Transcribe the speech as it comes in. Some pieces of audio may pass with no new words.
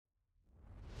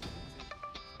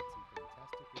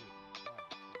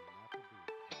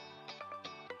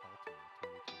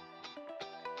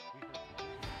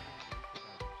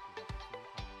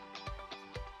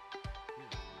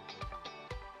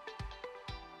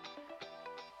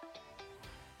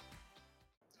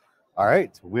All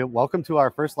right, welcome to our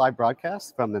first live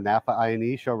broadcast from the NAFA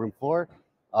I&E showroom floor.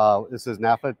 This is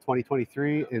NAFA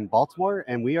 2023 in Baltimore,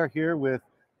 and we are here with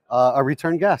a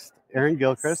return guest, Erin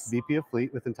Gilchrist, VP of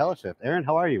Fleet with Intellishift. Erin,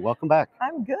 how are you? Welcome back.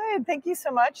 I'm good. Thank you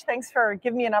so much. Thanks for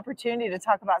giving me an opportunity to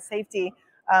talk about safety.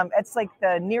 It's like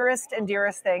the nearest and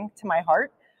dearest thing to my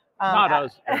heart. Not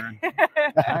us,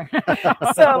 Erin.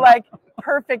 So like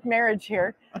perfect marriage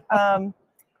here. And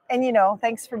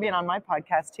thanks for being on my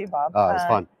podcast too, Bob. Oh, it was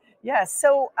fun. Yeah.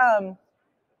 So,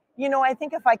 I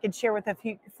think if I could share with the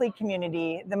fleet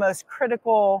community the most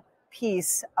critical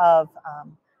piece of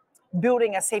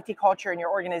building a safety culture in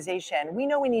your organization, we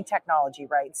know we need technology,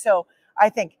 right? So I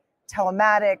think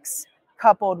telematics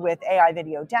coupled with AI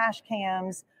video dash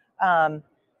cams. And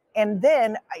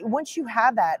then once you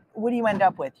have that, what do you end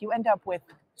up with? You end up with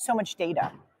so much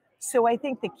data. So I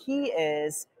think the key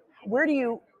is, where do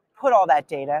you put all that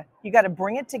data? You got to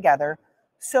bring it together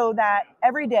so that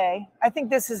every day, I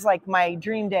think this is like my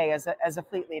dream day as a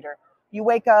fleet leader. You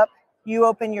wake up, you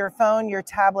open your phone, your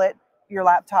tablet, your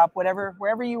laptop, whatever,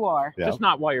 wherever you are. Yeah. Just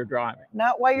not while you're driving.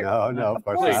 Not while you're. No, of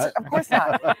course not. Of course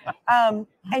not.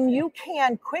 And you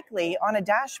can quickly on a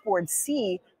dashboard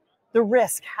see the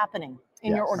risk happening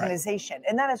in your organization. Right.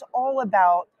 And that is all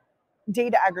about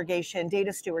data aggregation,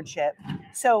 data stewardship.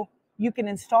 So you can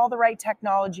install the right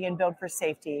technology and build for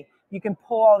safety. You can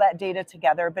pull all that data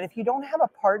together. But if you don't have a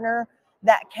partner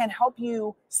that can help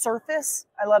you surface,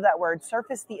 I love that word,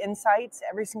 surface the insights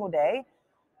every single day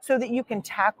so that you can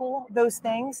tackle those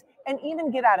things and even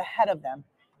get out ahead of them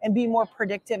and be more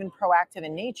predictive and proactive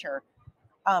in nature.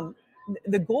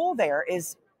 The goal there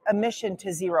is a mission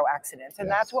to zero accidents. And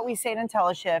that's what we say at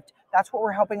Intellishift. That's what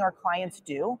we're helping our clients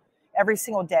do every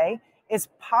single day, is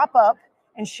pop up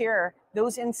and share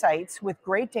those insights with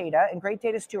great data and great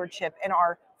data stewardship in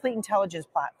our fleet intelligence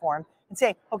platform and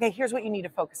say, okay, here's what you need to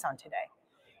focus on today.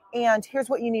 And here's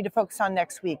what you need to focus on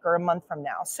next week or a month from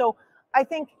now. So I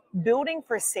think building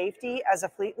for safety as a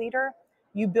fleet leader,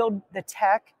 you build the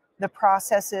tech, the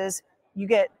processes, you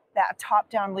get that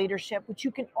top-down leadership, which you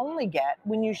can only get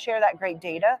when you share that great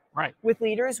data with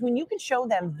leaders, when you can show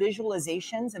them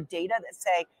visualizations of data that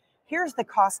say, here's the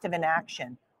cost of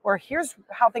inaction, or here's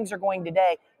how things are going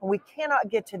today, and we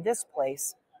cannot get to this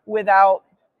place without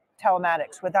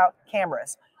telematics, without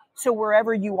cameras. So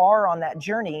wherever you are on that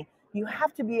journey, you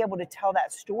have to be able to tell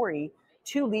that story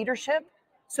to leadership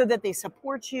so that they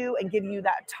support you and give you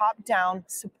that top-down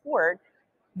support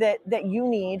that you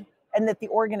need and that the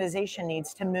organization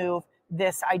needs to move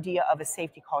this idea of a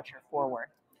safety culture forward.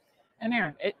 And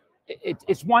Erin,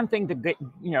 it's one thing to get,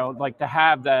 like to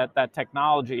have that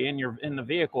technology in the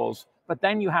vehicles, but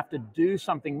then you have to do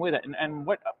something with it. And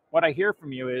what I hear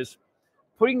from you is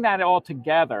putting that all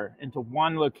together into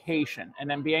one location and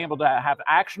then being able to have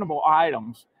actionable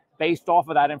items based off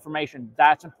of that information.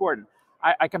 That's important.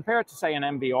 I compare it to, say, an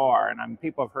MVR, and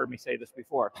people have heard me say this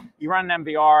before. You run an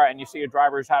MVR and you see a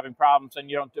driver who's having problems and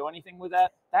you don't do anything with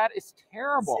that. That is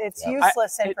terrible. It's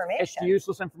useless information. It's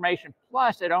useless information.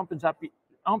 Plus, it opens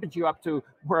you up to,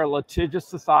 we're a litigious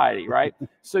society, right?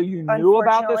 So you knew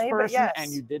about this person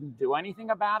and you didn't do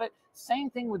anything about it.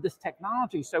 Same thing with this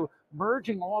technology. So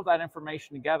merging all of that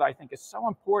information together, I think, is so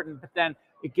important. But then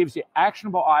it gives you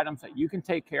actionable items that you can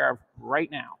take care of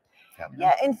right now.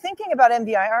 Yeah, and thinking about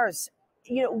MVRs,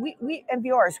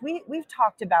 we've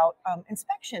talked about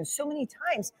inspections so many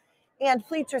times, and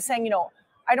fleets are saying,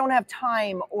 I don't have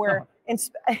time, or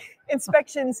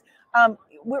inspections,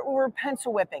 we're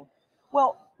pencil whipping.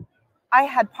 Well, I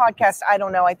had podcasts,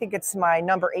 I think it's my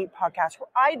number 8 podcast, where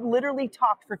I literally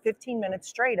talked for 15 minutes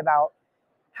straight about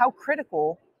how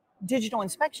critical digital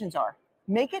inspections are.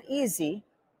 Make it easy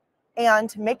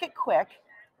and make it quick.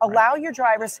 Allow your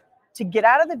drivers to get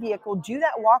out of the vehicle, do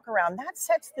that walk around. That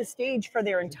sets the stage for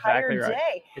their entire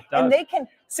day. It does. And they can,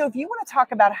 so if you want to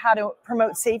talk about how to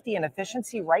promote safety and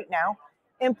efficiency right now,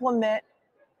 implement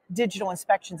digital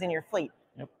inspections in your fleet.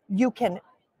 Yep. You can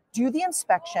do the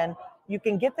inspection, you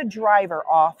can get the driver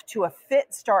off to a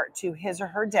fit start to his or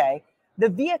her day, the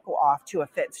vehicle off to a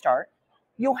fit start.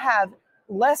 You'll have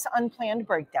less unplanned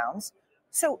breakdowns.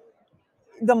 So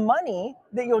the money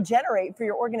that you'll generate for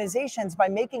your organizations by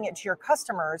making it to your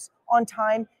customers on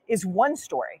time is one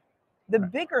story. The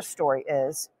bigger story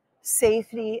is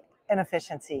safety and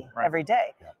efficiency every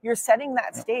day. Yeah. You're setting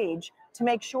that stage to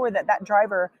make sure that that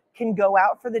driver can go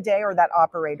out for the day, or that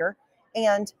operator,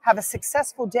 and have a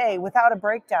successful day without a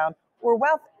breakdown or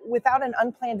without an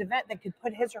unplanned event that could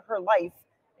put his or her life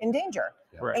in danger.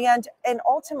 Yeah. And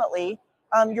ultimately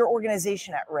your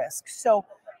organization at risk. So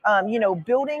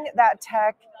building that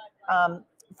tech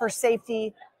for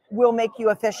safety will make you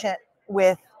efficient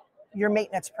with your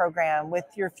maintenance program, with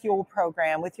your fuel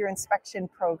program, with your inspection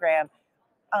program.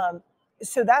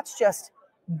 So that's just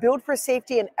build for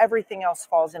safety, and everything else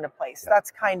falls into place.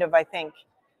 That's kind of, I think,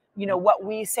 what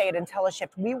we say at Intellishift.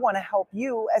 We want to help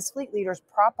you as fleet leaders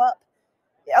prop up,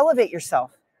 elevate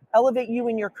yourself, elevate you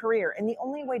in your career. And the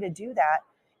only way to do that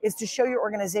is to show your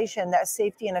organization that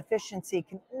safety and efficiency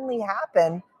can only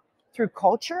happen through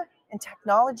culture and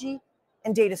technology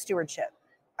and data stewardship.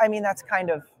 I mean, that's kind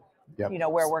of,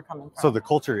 where we're coming from. So the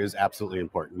culture is absolutely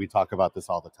important. We talk about this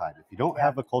all the time. If you don't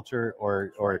have a culture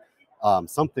or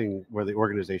something where the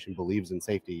organization believes in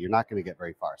safety, you're not going to get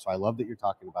very far. So I love that you're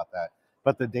talking about that.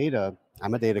 But the data,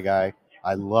 I'm a data guy.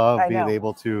 I love being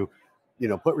able to,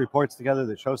 put reports together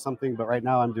that show something. But right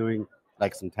now I'm doing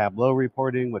like some Tableau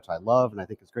reporting, which I love and I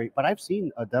think is great. But I've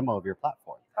seen a demo of your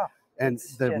platform. Oh, and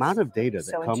the amount of data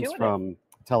that comes from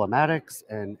telematics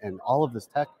and all of this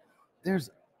tech,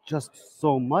 there's just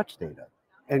so much data.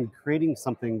 And creating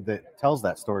something that tells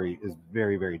that story is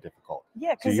very, very difficult.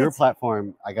 Yeah, so your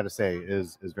platform, I got to say,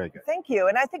 is very good. Thank you.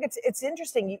 And I think it's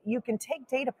interesting. You can take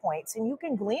data points and you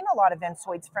can glean a lot of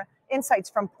insights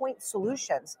from point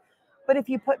solutions. But if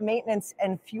you put maintenance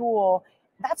and fuel,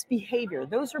 that's behavior.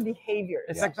 Those are behaviors.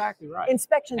 It's exactly right.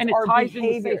 Inspections are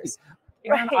behaviors.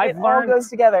 Right, it all goes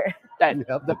together. That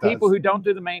the people who don't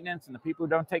do the maintenance and the people who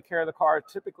don't take care of the car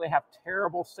typically have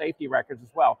terrible safety records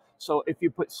as well. So if you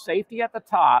put safety at the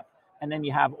top and then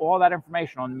you have all that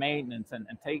information on maintenance and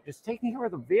just taking care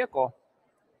of the vehicle,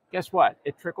 guess what?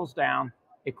 It trickles down.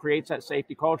 It creates that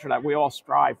safety culture that we all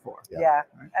strive for. Yeah,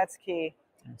 right? That's key.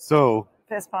 So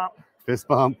fist bump. Fist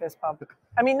bump. Fist bump.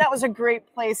 I mean, that was a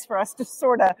great place for us to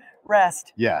sort of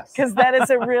rest. Yes. Because that is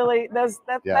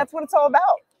that's what it's all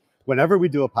about. Whenever we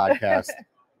do a podcast,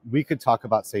 we could talk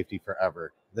about safety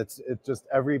forever.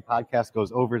 Every podcast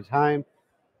goes over time.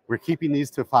 We're keeping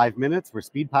these to 5 minutes. We're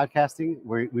speed podcasting.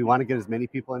 We want to get as many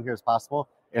people in here as possible.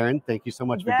 Erin, thank you so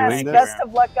much for doing this. Best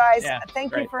of luck, guys. Yeah,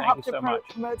 thank you for helping to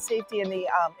promote safety in the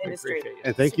industry.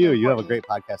 And thank you. You have a great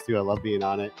podcast too. I love being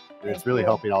on it. And it's really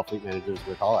helping all fleet managers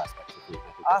with all aspects of fleet.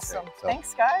 Awesome. So,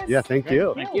 thanks, guys. Yeah, thank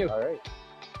you. Thank you. All right.